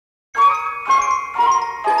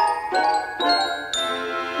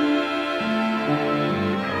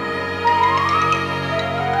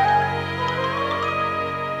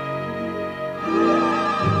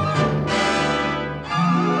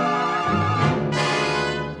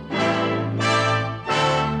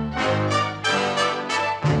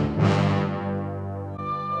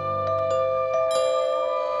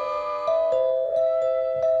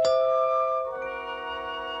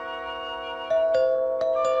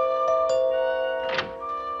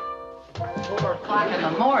4 o'clock in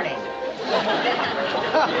the morning.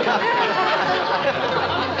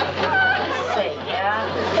 Let's see, yeah?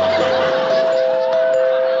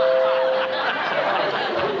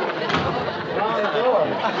 Wrong door.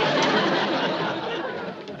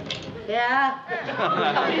 Yeah?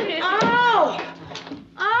 Oh!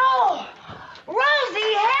 Oh!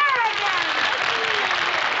 Rosie Harrigan!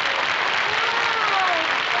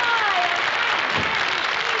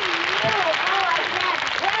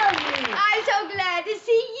 I'm so glad to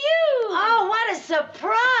see you. Oh, what a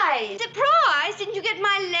surprise! Surprise? Didn't you get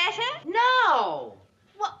my letter? No!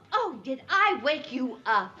 Well, oh, did I wake you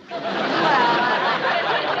up? Well,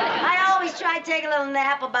 I always try to take a little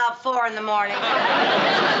nap about 4 in the morning. 4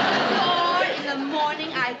 in the morning?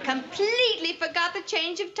 I completely forgot the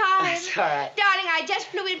change of time. That's all right. Darling, I just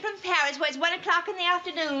flew in from Paris where it's 1 o'clock in the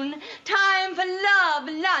afternoon. Time for love,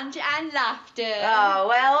 lunch, and laughter. Oh,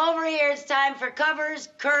 well, over here it's time for covers,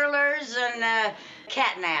 curlers, and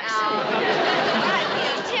cat naps. Oh, I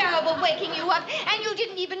feel terrible waking you up, and you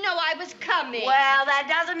didn't even know I was coming. Well, that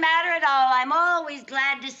doesn't matter at all. I'm always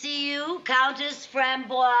glad to see you, Countess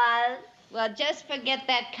Framboise. Well, just forget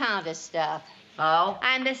that Countess stuff. Oh?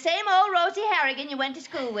 I'm the same old Rosie Harrigan you went to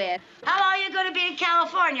school with. How long are you going to be in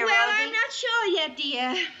California, Well, Rosie? I'm not sure yet,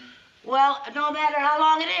 dear. Well, no matter how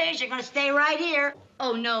long it is, you're going to stay right here.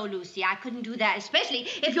 Oh, no, Lucy, I couldn't do that, especially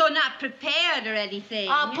if you're not prepared or anything.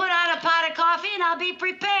 I'll put on a pot of coffee and I'll be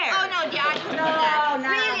prepared. Oh, no, dear, I couldn't do that. No,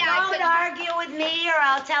 Really, don't argue with me or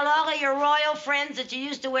I'll tell all of your royal friends that you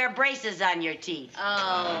used to wear braces on your teeth.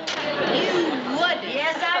 Oh, you wouldn't.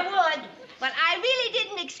 Yes, I would. Well, I really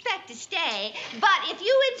didn't expect to stay, but if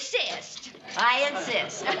you insist. I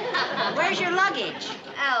insist. Where's your luggage?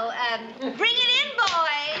 Oh, bring it in,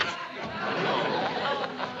 boys.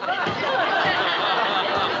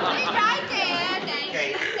 It's right there.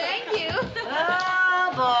 Thank you.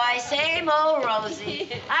 Oh, boy, same old Rosie.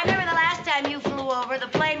 I remember the last time you flew over, the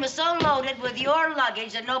plane was so loaded with your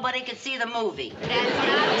luggage that nobody could see the movie. That's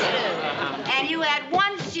not true. And you had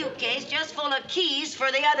one suitcase just full of keys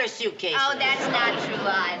for the other suitcase. Oh, that's not true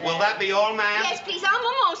either. Will that be all, ma'am? Yes, please. Un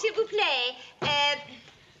moment, s'il vous plaît.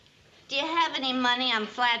 Do you have any money? I'm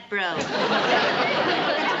flat broke.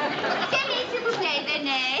 Tenez, s'il vous plaît,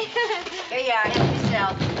 venez. Here you are, help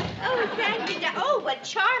yourself. Oh, thank you. Oh, what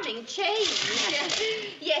charming change.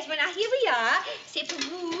 Yes, well, now, here we are. C'est pour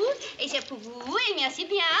vous, et c'est pour vous, et merci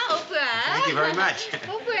bien. Au revoir. Thank you very much.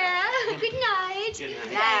 Au revoir. Good night. Good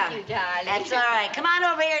night. Thank you, darling. That's all right. Come on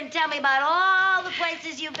over here and tell me about all the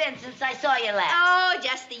places you've been since I saw you last. Oh,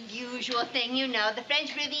 just the usual thing, you know. The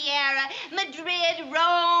French Riviera, Madrid,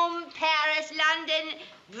 Rome, Paris, London,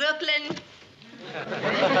 Brooklyn.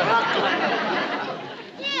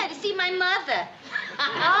 Yeah, to see my mother.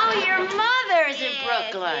 Oh, your mother's in Yes,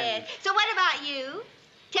 Brooklyn. yes. So what about you?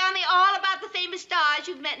 Tell me all about the famous stars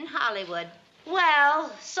you've met in Hollywood.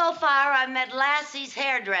 Well, so far I've met Lassie's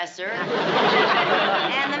hairdresser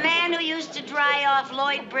and the man who used to dry off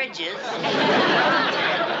Lloyd Bridges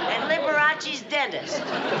and Liberace's dentist.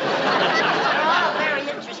 They're all very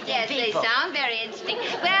interesting Yes, people. they sound very interesting.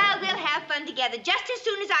 Well, we'll have fun together just as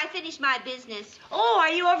soon as I finish my business. Oh, are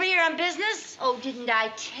you over here on business? Oh, didn't I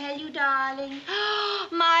tell you, darling?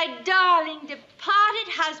 My darling departed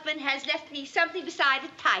husband has left me something beside a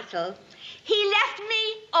title. He left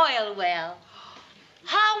me oil well.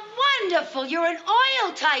 How wonderful! You're an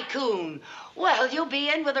oil tycoon. Well, you'll be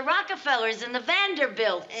in with the Rockefellers and the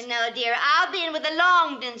Vanderbilts. No, dear, I'll be in with the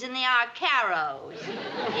Longdons and the Arcaros.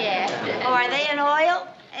 Yes. Oh, are they in oil?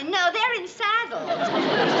 No, they're in saddles.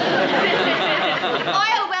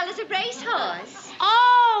 Oil well is a racehorse.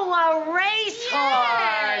 Oh, a racehorse.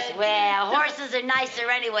 Yes. Well, horses are nicer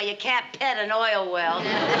anyway. You can't pet an oil well. But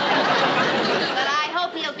I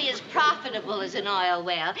hope he'll be as profitable as an oil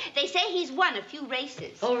well. They say he's won a few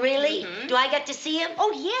races. Oh, really? Mhm. Do I get to see him?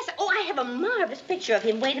 Oh, yes. Oh, I have a marvelous picture of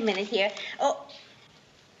him. Wait a minute here. Oh,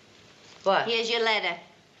 What? here's your letter.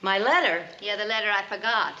 My letter? Yeah, the letter I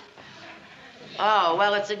forgot. Oh,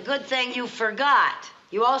 well, it's a good thing you forgot.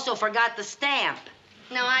 You also forgot the stamp.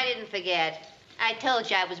 No, I didn't forget. I told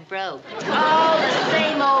you I was broke. Oh, the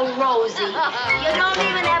same old Rosie. You don't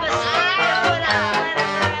even have a stamp.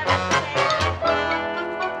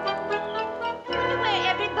 Where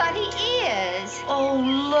everybody is. Oh,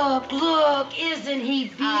 look. Isn't he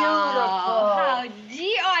beautiful? Oh, how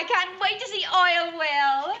dear. Oh, I can't wait to see oil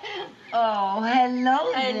well. Oh,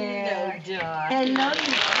 hello there. Hello, darling. Hello.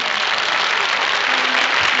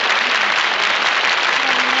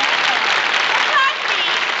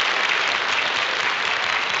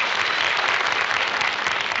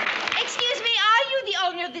 Excuse me, are you the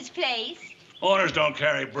owner of this place? Owners don't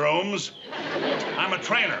carry brooms. I'm a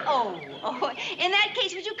trainer. Oh, in that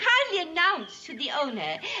case, would you kindly announce to the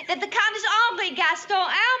owner that the Countess André Gaston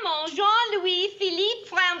Armand Jean-Louis Philippe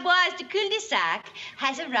Framboise de Cul-de-Sac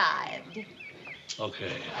has arrived.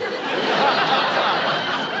 Okay.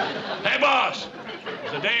 Hey, boss.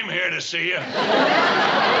 There's a dame here to see you.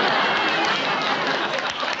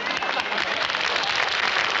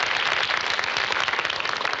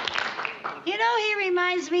 You know, he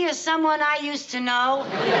reminds me of someone I used to know.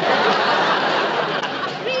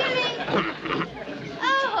 Really?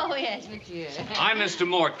 Oh, yes, monsieur. I'm Mr.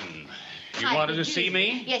 Morton. You How wanted do to you see do?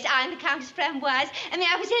 me? Yes, I'm the Countess Framboise, and may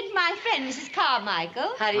I present my friend, Mrs.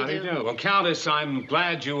 Carmichael? How do you do? Well, Countess, I'm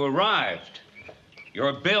glad you arrived.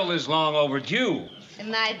 Your bill is long overdue.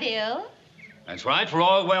 My bill? That's right, for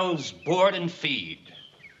Orwell's board and feed.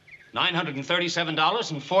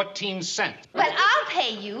 $937.14. Well, I'll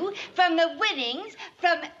pay you from the winnings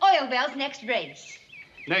from Oilwell's next race.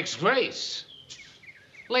 Next race.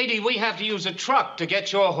 Lady, we have to use a truck to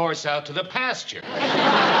get your horse out to the pasture.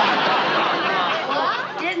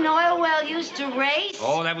 Didn't Oilwell used to race?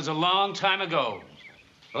 Oh, that was a long time ago.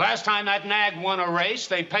 The last time that nag won a race,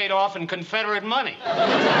 they paid off in Confederate money.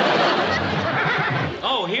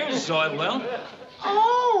 Oh, here's Oilwell.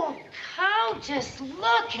 Oh, Countess,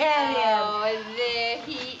 look at him. Oh, there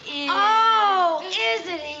he is. Oh,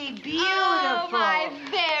 isn't he beautiful? Oh, my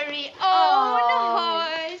very own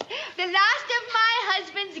horse. The last of my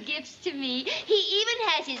husband's gifts to me. He even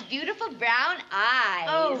has his beautiful brown eyes.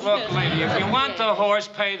 Oh. Look, lady, if you want the horse,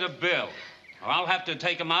 pay the bill. Or I'll have to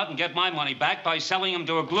take him out and get my money back by selling him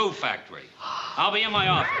to a glue factory. I'll be in my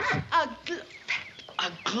office.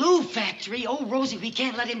 A glue factory? Oh, Rosie, we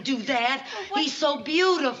can't let him do that. He's so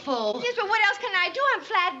beautiful. Yes, but what else can I do? I'm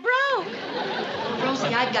flat broke.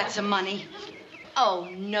 Rosie, I've got some money. Oh,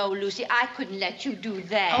 no, Lucy, I couldn't let you do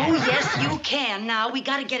that. Oh, yes, you can. Now, we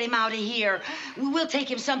got to get him out of here. We'll take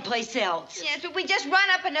him someplace else. Yes, but we just run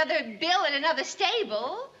up another bill at another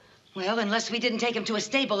stable. Well, unless we didn't take him to a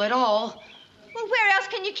stable at all. Well, where else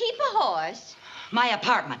can you keep a horse? My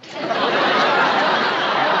apartment. Your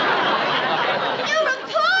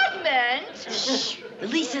apartment? Shh. The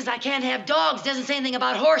lease says I can't have dogs. Doesn't say anything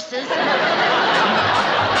about horses.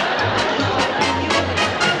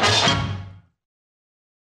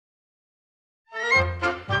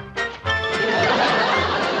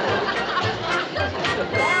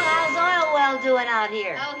 Well, how's Oilwell doing out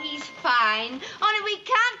here? Oh, he's fine. Only we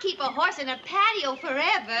can't keep a horse in a patio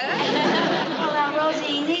forever. Well, now, Rosie,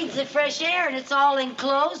 he needs the fresh air, and it's all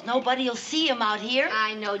enclosed. Nobody'll see him out here.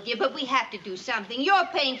 I know, dear, but we have to do something. You're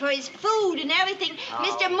paying for his food and everything. Oh.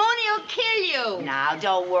 Mr. Mooney will kill you. Now,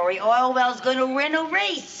 don't worry. Oilwell's going to win a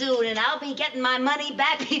race soon, and I'll be getting my money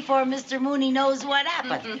back before Mr. Mooney knows what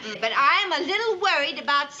happened. But I'm a little worried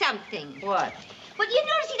about something. What? Well, you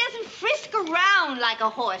notice he doesn't frisk around like a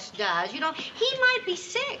horse does. You know, he might be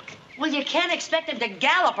sick. Well, you can't expect him to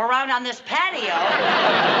gallop around on this patio.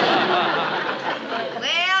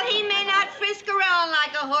 Well, he may not frisk around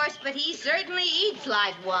like a horse, but he certainly eats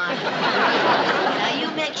like one. Now, you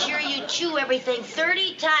make sure you chew everything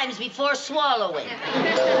 30 times before swallowing.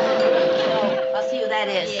 I'll see who that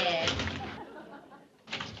is. Yes.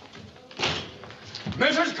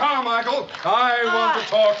 Mrs. Carmichael, I want to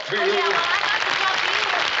talk to you. Yeah, well, I'd like to talk to you.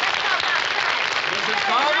 Let's talk outside. Mrs.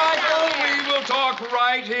 Carmichael, we will talk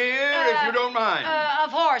right here, if you don't mind.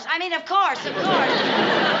 Of course. Of course.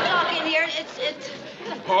 Talk in here. It's...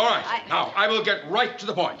 All right. Now, I will get right to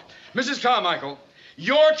the point. Mrs. Carmichael,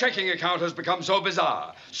 your checking account has become so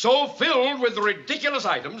bizarre, so filled with ridiculous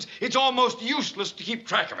items, it's almost useless to keep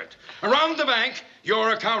track of it. Around the bank,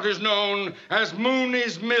 your account is known as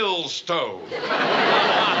Mooney's Millstone.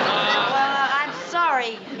 I'm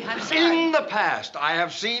sorry. In the past, I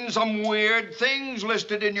have seen some weird things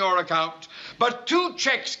listed in your account, but 2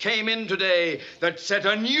 checks came in today that set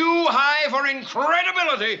a new high for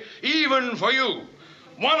incredibility, even for you.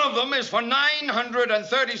 One of them is for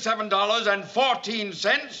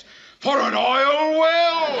 $937.14 for an oil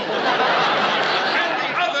well. And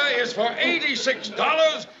the other is for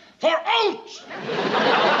 $86 for oats.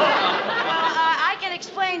 I can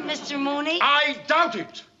explain, Mr. Mooney. I doubt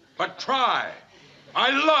it, but try.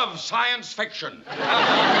 I love science fiction. You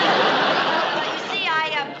see,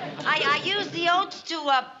 I used the oats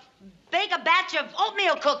to bake a batch of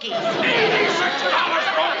oatmeal cookies. $86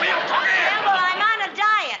 for oatmeal cookies? Yeah, well, I'm on a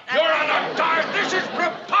diet. You're on a diet? This is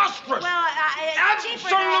preposterous. Well, it's cheaper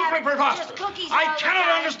to Absolutely have preposterous. just cookies I all the cannot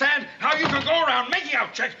time. understand how you can go around making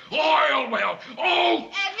out checks. Oil well. Oh.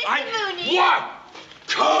 Mr. Mooney. What?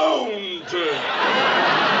 Countess.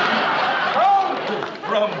 Countess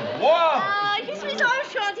from what? Je suis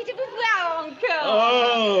enchantée de vous voir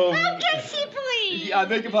I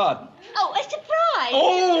beg your pardon. Oh, a surprise.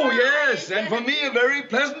 Oh, yes, and for me, a very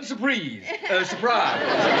pleasant surprise.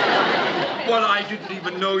 Well, I didn't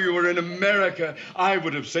even know you were in America. I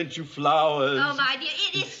would have sent you flowers. Oh, my dear,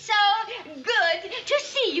 it is so good to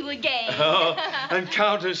see you again. Oh, and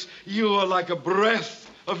Countess, you are like a breath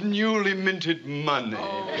of newly minted money.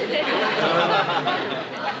 Oh.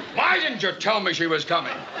 Why didn't you tell me she was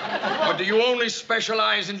coming? Or do you only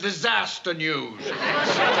specialize in disaster news? She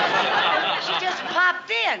just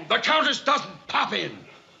popped in. The Countess doesn't pop in.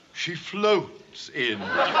 She floats in. 4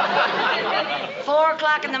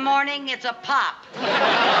 o'clock in the morning, it's a pop.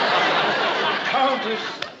 Countess,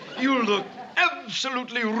 you look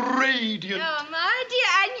absolutely radiant. Oh, my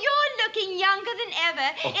dear, and you're looking younger than ever.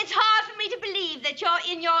 Oh. It's hard for me to believe that you're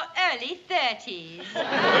in your early 30s.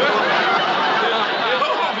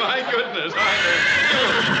 Oh, my goodness.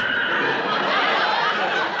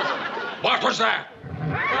 What was that?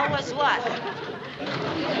 What was what?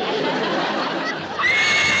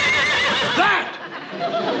 That!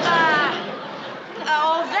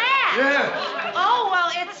 Oh, that? Yes. Oh, well,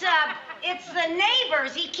 it's the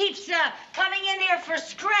neighbors. He keeps coming in here for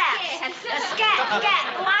scraps. Yes. Scat.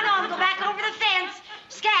 Go on, go back over the fence.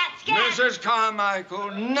 Scat. Mrs.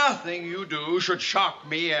 Carmichael, nothing you do should shock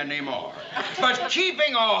me anymore. But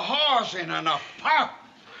keeping a horse in a pop,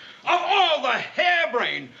 of all the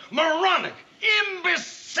harebrained, moronic,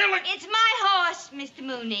 imbecilic, It's my horse, Mr.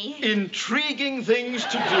 Mooney. intriguing things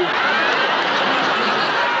to do.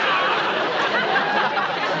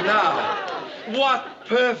 Now, what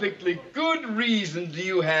perfectly good reason do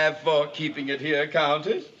you have for keeping it here,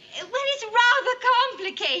 Countess? Well, it's rather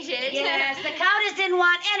complicated. Yes, the Countess didn't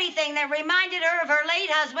want anything that reminded her of her late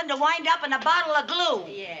husband to wind up in a bottle of glue.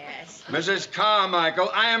 Yes. Mrs. Carmichael,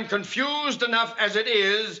 I am confused enough as it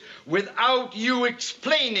is without you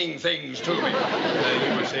explaining things to me.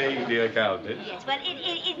 You were saying, dear Countess? Yes, well,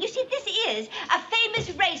 you see, this is a famous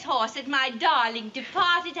racehorse that my darling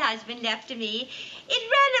departed husband left to me. It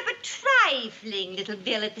ran up a trifling little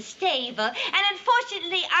bill at the stable, and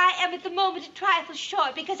unfortunately, I am at the moment a trifle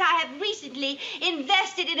short because I have recently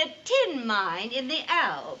invested in a tin mine in the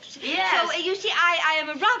Alps. Yes. So, you see, I am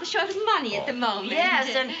rather short of money at the moment.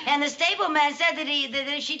 Yes, and the stableman said that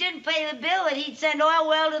if she didn't pay the bill, that he'd send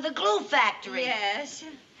Oilwell to the glue factory. Yes.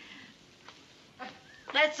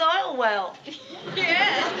 That's Oilwell.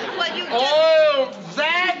 Yes. Well, you just... Oh,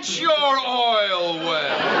 that's your oil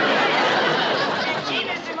well. Gee,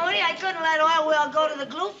 Mr. Mooney, I couldn't let Oilwell go to the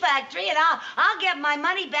glue factory, and I'll get my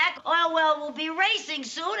money back. Oilwell will be racing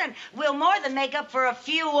soon, and we'll more than make up for a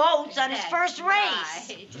few oats on his first race.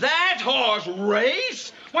 Right. That horse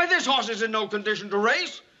race? Why, this horse is in no condition to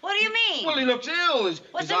race. What do you mean? Well, he looks ill.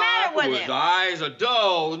 What's the matter with him? His eyes are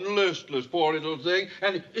dull and listless, poor little thing.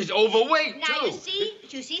 And he's overweight, Now, too.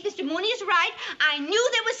 you see, Mr. Mooney is right. I knew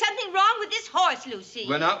there was something wrong with this horse, Lucy.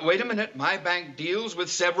 Well, now, wait a minute. My bank deals with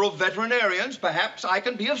several veterinarians. Perhaps I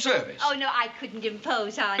can be of service. Oh, no, I couldn't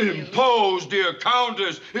impose on you. Impose, dear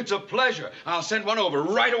Countess. It's a pleasure. I'll send one over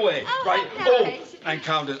right away. Oh, right. how nice. Oh, and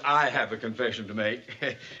Countess, I have a confession to make.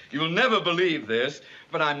 You'll never believe this,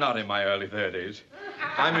 but I'm not in my early 30s.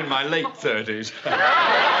 I'm in my late 30s.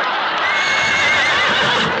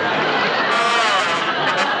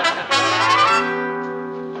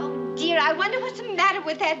 Oh, dear, I wonder what's the matter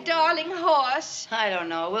with that darling horse. I don't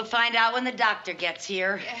know. We'll find out when the doctor gets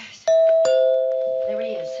here. Yes. There he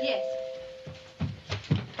is. Yes.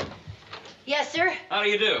 Yes, sir. How do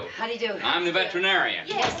you do? How do you do? I'm the veterinarian.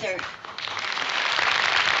 Yes, sir.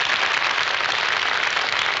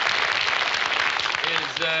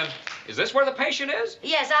 Is this where the patient is?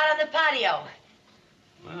 Yes, out on the patio.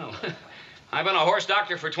 Well, I've been a horse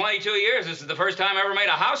doctor for 22 years. This is the first time I ever made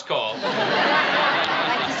a house call.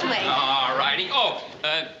 Right this way. All righty. Oh,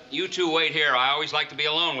 you two wait here. I always like to be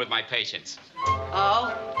alone with my patients.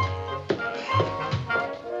 Oh?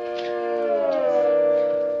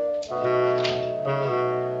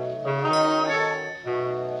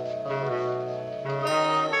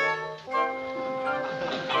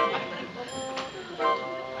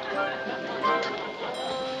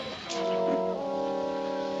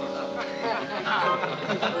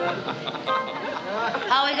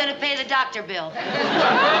 How are we going to pay the doctor bill?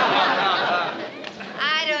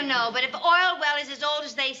 I don't know, but if Oilwell is as old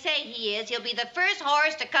as they say he is, he'll be the first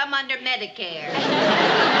horse to come under Medicare.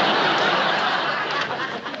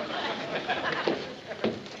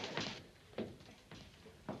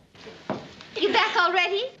 You back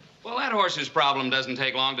already? Well, that horse's problem doesn't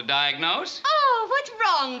take long to diagnose. Oh, what's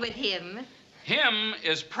wrong with him? Him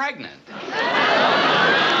is pregnant. Pregnant?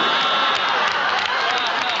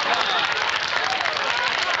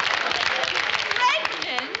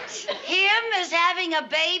 Him is having having a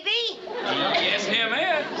baby? Yes, him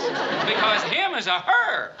is. Because him is a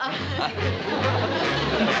her.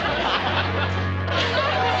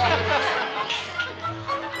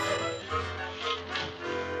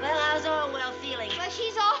 Well, how's Orwell feeling? Well,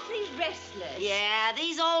 she's awfully restless. Yeah,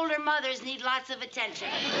 these older mothers need lots of attention.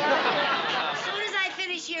 As soon as I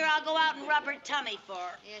finish here, I'll go out and rub her tummy for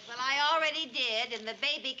her. Yes, well, I already did, and the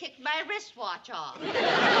baby kicked my wristwatch off.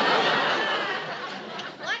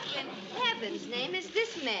 What in heaven's name is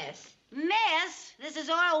this mess? Miss, this is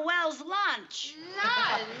Orwell's lunch.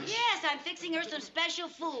 Lunch? Yes, I'm fixing her some special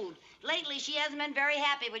food. Lately, she hasn't been very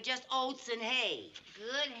happy with just oats and hay.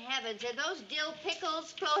 Good heavens, are those dill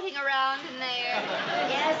pickles floating around in there?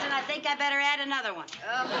 Yes, and I think I better add another one.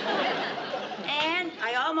 Oh. And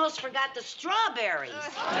I almost forgot the strawberries.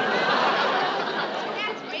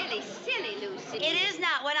 That's really silly, Lucy. It is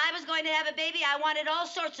not. When I was going to have a baby, I wanted all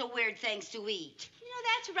sorts of weird things to eat. You know,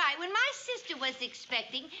 that's right. When my sister was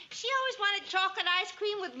expecting, she always wanted chocolate ice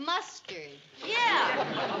cream with mustard. Yeah.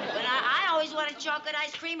 But I always wanted chocolate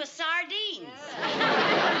ice cream with sardines.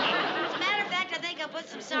 As a matter of fact, I think I'll put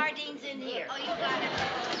some sardines in here. Oh, you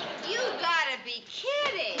gotta be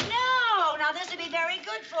kidding. No, now this would be very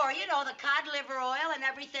good for her. You know, the cod liver oil and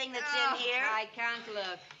everything that's in here. I can't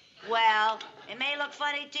look. Well, it may look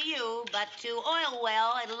funny to you, but to Oil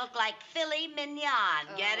Well, it'll look like filet mignon.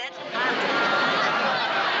 Get it? Hey,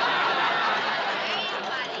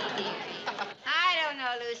 buddy, dearie. I don't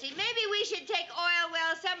know, Lucy. Maybe we should take Oil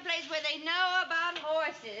Well someplace where they know about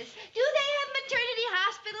horses. Do they have maternity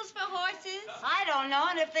hospitals for horses? I don't know,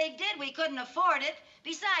 and if they did, we couldn't afford it.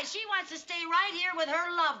 Besides, she wants to stay right here with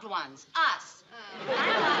her loved ones, us. Oh. I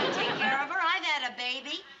don't want to take care of her. I've had a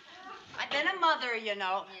baby. I've been a mother, you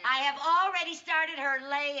know. Yeah. I have already started her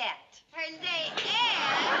layette. Her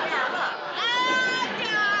layette? Now, look. Oh,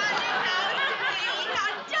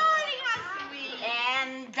 darling, how sweet.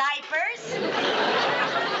 And diapers.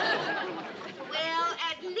 Well,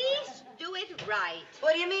 at least do it right.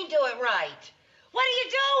 What do you mean, do it right? What are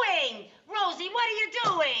you doing? Rosie, what are you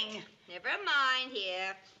doing? Never mind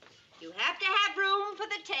here. You have to have room for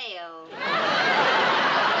the tail. Oh,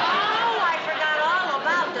 I forgot all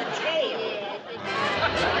about the tail.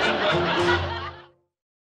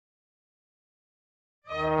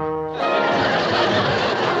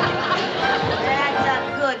 That's a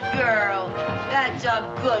good girl. That's a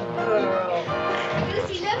good girl.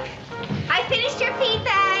 Lucy, look. I finished your feed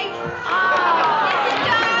bag. Oh, Listen,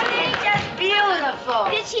 darling. just beautiful.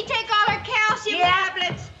 Did she take all her calcium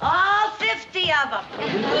tablets? All 50 of them.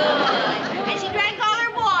 Good. And she drank all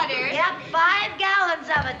her water? Yep, 5 gallons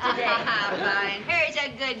of it today. Fine. Her's a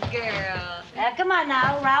good girl. Come on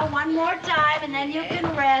now, round one more time, and then you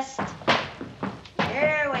can rest.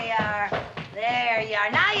 Here we are. There you are.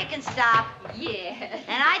 Now you can stop. Yeah.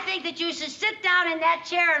 And I think that you should sit down in that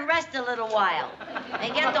chair and rest a little while.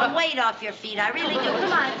 And get the weight off your feet. I really do.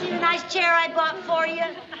 Come on, see the nice chair I bought for you?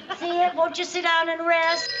 See it? Won't you sit down and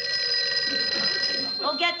rest?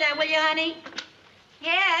 Go get that, will you, honey?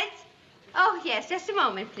 Yes? Oh, yes. Just a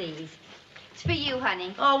moment, please. It's for you,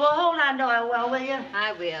 honey. Oh, well, hold on to it, well, will you?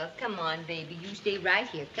 I will. Come on, baby. You stay right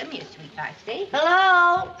here. Come here, sweetheart. Stay.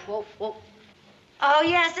 Hello? Whoa, whoa. Oh,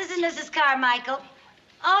 yes, this is Mrs. Carmichael.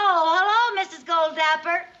 Oh, hello, Mrs.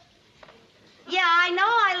 Goldapper. Yeah, I know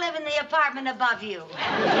I live in the apartment above you.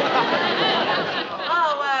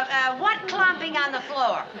 What clomping on the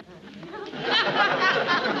floor?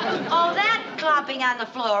 Oh, that clomping on the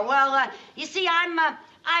floor. Well, you see, I'm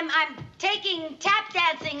taking tap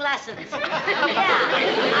dancing lessons.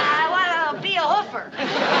 Yeah, I want to be a hoofer.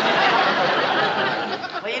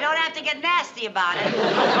 Well, you don't have to get nasty about it.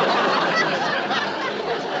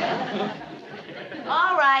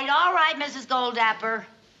 All right, Mrs. Goldapper.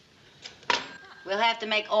 We'll have to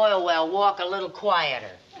make Oil Well walk a little quieter.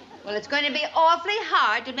 Well, it's going to be awfully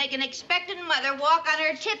hard to make an expectant mother walk on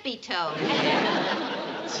her tippy toe.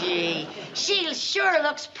 Gee, she sure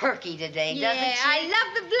looks perky today, doesn't she? Yeah, I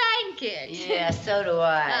love the blanket. Yeah, so do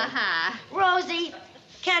I. Uh-huh. Rosie,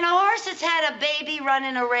 can a horse that's had a baby run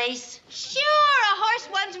in a race? Sure, a horse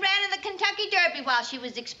once ran in the Kentucky Derby while she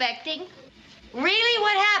was expecting. Really?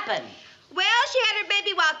 What happened? Well, she had her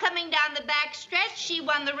baby while coming down the back stretch. She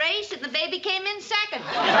won the race, and the baby came in second.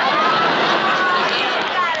 Oh, you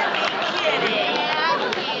gotta be kidding. Yeah.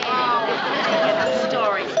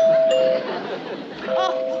 Stories.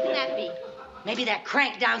 Oh, who can that be? Maybe that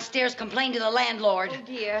crank downstairs complained to the landlord. Oh,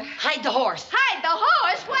 dear. Hide the horse. Hide the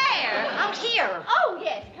horse? Where? Out here. Oh,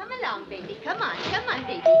 yes. Come along, baby. Come on,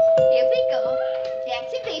 baby. Here we go.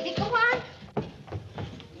 That's it, baby. Go on.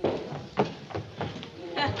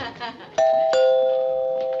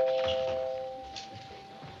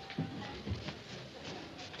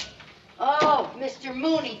 Mr.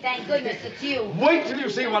 Mooney, thank goodness it's you. Wait till you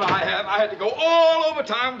see what I have. I had to go all over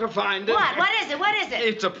town to find it. What? What is it? What is it?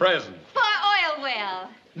 It's a present. For Oil Well.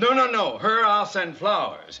 No. Her, I'll send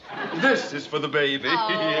flowers. This is for the baby. Oh.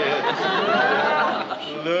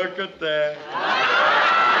 Yes. Look at that.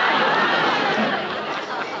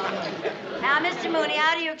 Now, Mr. Mooney,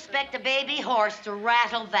 how do you expect a baby horse to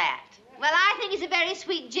rattle that? Well, I think it's a very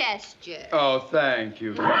sweet gesture. Oh, thank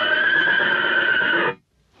you.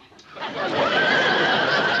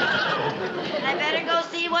 I better go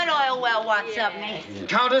see what Oil Well wants of me.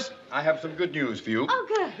 Countess, I have some good news for you. Oh,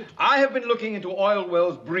 good. I have been looking into Oil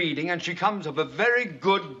Well's breeding, and she comes of a very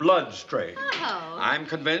good blood strain. Oh. I'm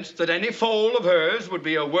convinced that any foal of hers would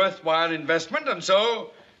be a worthwhile investment, and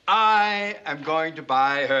so I am going to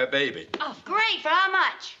buy her baby. Oh, great. For how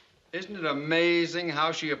much? Isn't it amazing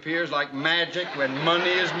how she appears like magic when money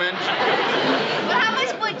is mentioned? Well, how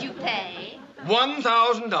much would you pay?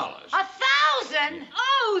 $1,000. 1,000?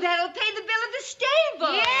 Oh, that'll pay the bill at the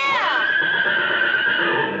stable. Yeah.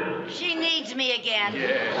 She needs me again.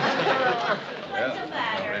 Yeah. What's the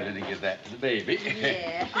matter? I'm ready to give that to the baby.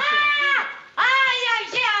 Yeah.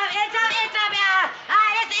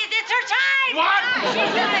 It's her time. What?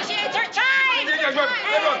 It's her time. Pack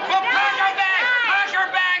her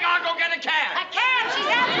bag. I'll go get a cab. A cab. She's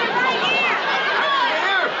having it right here.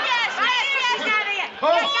 Yes, she's having it.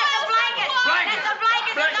 Oh. Yes, that's a blanket. That's a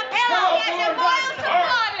blanket. That's a pillow. Yes, and boil some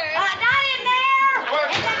water. Not in there.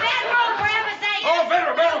 In the bedroom, for heaven's sake. Oh,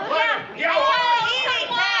 bedroom. Yeah.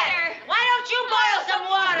 Why don't you boil some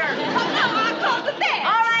water? Oh, no, I'll call the bed.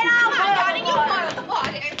 All right, I'll Come on, boil darling, the you water. boil the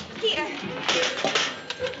water. Here.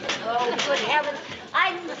 Oh, good heavens.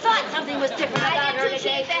 I thought something was different I about did her too,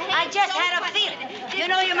 today. Chief. I just had a feeling. You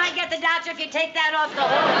know, you might get the doctor if you take that off the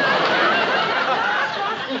hook.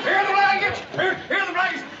 Here are the blankets. Here are the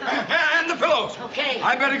blankets. And the pillows. Okay.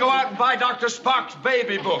 I better go out and buy Dr. Spock's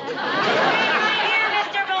baby book. Right here,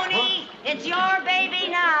 Mr. Mooney. It's your baby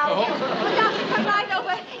now. Oh, doctor, come right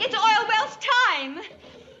over. It's Oil Well's time.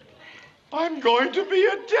 I'm going to be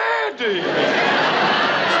a daddy.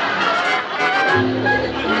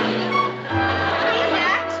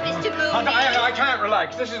 Relax, Mr. Mooney. I can't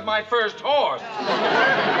relax. This is my first horse.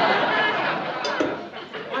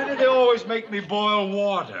 Why do they always make me boil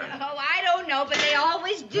water? Oh, I don't know, but they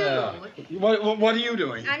always do. What are you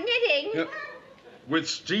doing? I'm knitting. With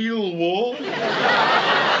steel wool? I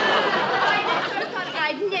thought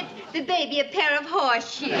I'd knit the baby a pair of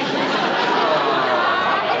horseshoes.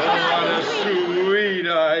 What a sweet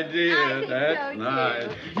idea. I think That's so, too. nice.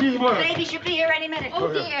 The baby should be here any minute. Oh,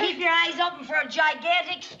 dear. Keep your eyes open for a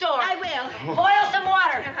gigantic storm. I will. Boil some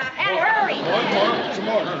water. And hurry. Some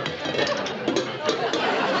more.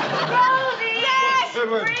 Rosie! Yes! Wait.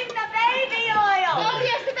 Bring the baby oil. Oh,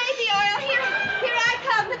 yes, the baby oil. Here I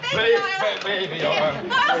come, the baby oil. Baby Here, oil.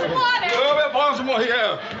 boil some water. Boil some more,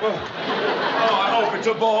 yeah. Oh, I hope it's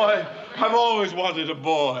a boy. I've always wanted a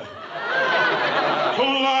boy.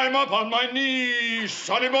 Climb up on my knees,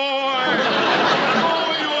 sonny boy.